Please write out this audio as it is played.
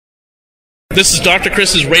This is Dr.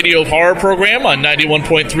 Chris's Radio Horror program on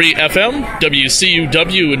 91.3 FM,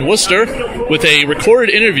 WCUW in Worcester, with a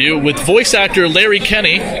recorded interview with voice actor Larry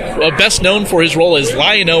Kenney, best known for his role as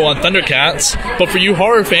Lion-O on Thundercats. But for you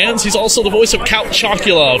horror fans, he's also the voice of Count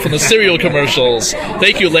Chocula from the cereal commercials.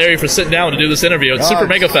 Thank you, Larry, for sitting down to do this interview. It's Super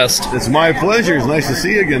Mega Fest. It's my pleasure. It's nice to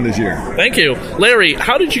see you again this year. Thank you. Larry,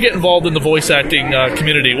 how did you get involved in the voice acting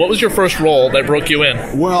community? What was your first role that broke you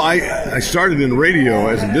in? Well, I started in radio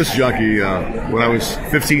as a disc jockey when I was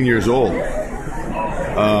 15 years old,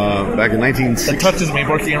 back in 1960. That touches me,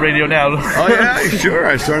 working in radio now. Oh, yeah, sure.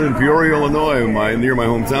 I started in Peoria, Illinois, near my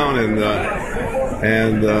hometown, and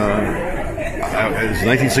it was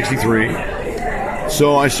 1963.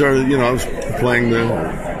 So I started, I was playing the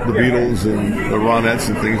Beatles and the Ronettes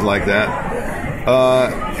and things like that.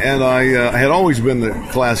 And I had always been the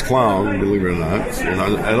class clown, believe it or not. And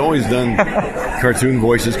I'd always done cartoon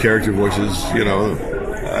voices, character voices,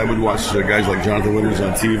 I would watch guys like Jonathan Winters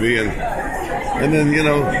on TV and then,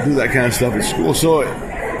 do that kind of stuff at school. So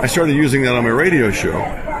I started using that on my radio show.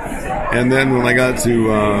 And then when I got to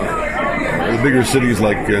the bigger cities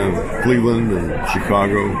like Cleveland and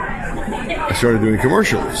Chicago, I started doing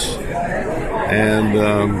commercials. And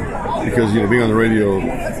because, being on the radio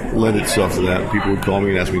led itself to that. People would call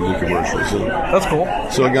me and ask me to do commercials. And that's cool.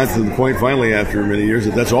 So I got to the point finally after many years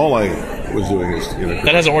that's all I was doing is,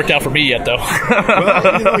 That hasn't worked out for me yet, though.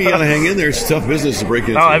 Well, you gotta hang in there. It's a tough business to break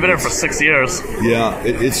into. Oh, I've been here for 6 years. Yeah,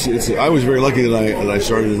 it's. I was very lucky that I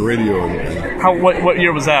started in radio. What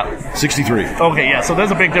year was that? 63. Okay, yeah. So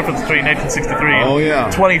there's a big difference between 1963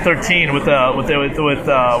 and 2013 with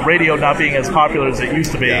radio not being as popular as it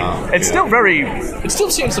used to be. Yeah, It still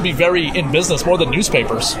seems to be very in business more than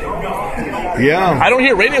newspapers. Yeah. I don't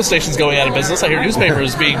hear radio stations going out of business. I hear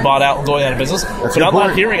newspapers being bought out and going out of business. But I'm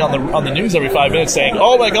not hearing on the news every 5 minutes saying,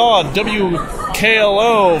 "Oh my God,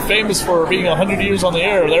 WKLO, famous for being 100 years on the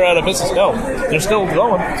air, they're out of business." No, they're still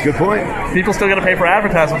going. That's a good point. People still got to pay for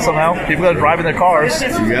advertisements somehow. People got to drive in their cars. You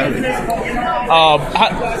got it.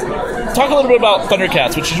 Talk a little bit about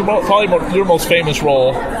Thundercats, which is probably your most famous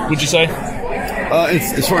role, would you say?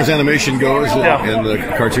 As far as animation goes and the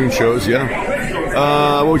cartoon shows, yeah.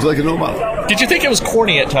 What would you like to know about it? Did you think it was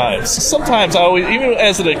corny at times? Sometimes even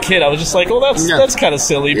as a kid, I was just like, "Oh, that's kind of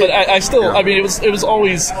silly." But I still, I mean, it was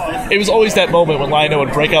always that moment when Lion-O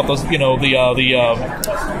would break out those,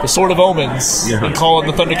 the Sword of Omens and call in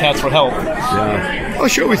the Thundercats for help. Yeah. Well,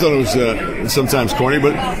 sure, we thought it was sometimes corny,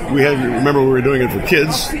 but remember we were doing it for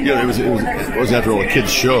kids. It wasn't after all a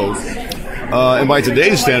kids show, and by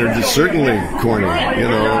today's standards, it's certainly corny.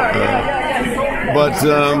 But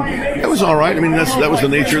it was all right. I mean, that was the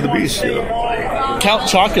nature of the beast. Count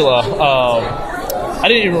Chocula. I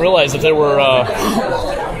didn't even realize that there were.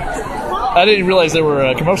 I didn't realize there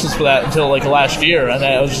were commercials for that until last year, and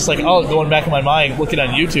I was just going back in my mind, looking on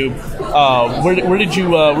YouTube. Where did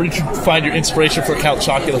you find your inspiration for Count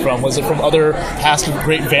Chocula from? Was it from other past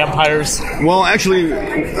great vampires? Well, actually,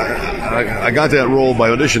 I got that role by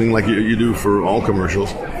auditioning, like you do for all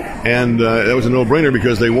commercials, and that was a no-brainer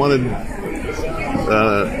because they wanted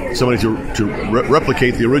somebody to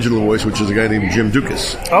replicate the original voice, which is a guy named Jim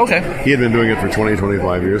Dukas. Oh, okay. He had been doing it for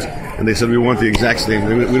 25 years, and they said, we want the exact same.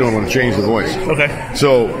 We don't want to change the voice. Okay.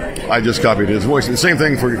 So I just copied his voice. And the same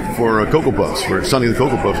thing for Cocoa Puffs, for Sonny the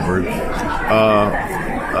Cocoa Puffs bird.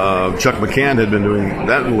 Chuck McCann had been doing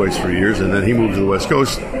that voice for years, and then he moved to the West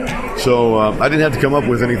Coast. So I didn't have to come up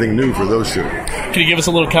with anything new for those two. Can you give us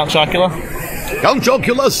a little Count Chocula? Count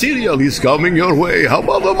Chocula cereal is coming your way. How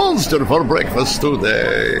about a monster for breakfast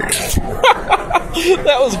today?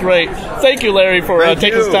 That was great. Thank you, Larry, for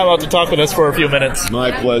taking this time out to talk with us for a few minutes. My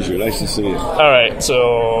pleasure. Nice to see you. All right,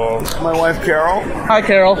 so... My wife, Carol. Hi,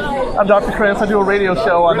 Carol. I'm Dr. Chris. I do a radio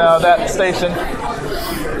show on that station.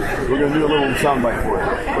 We're going to do a little soundbite for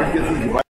you.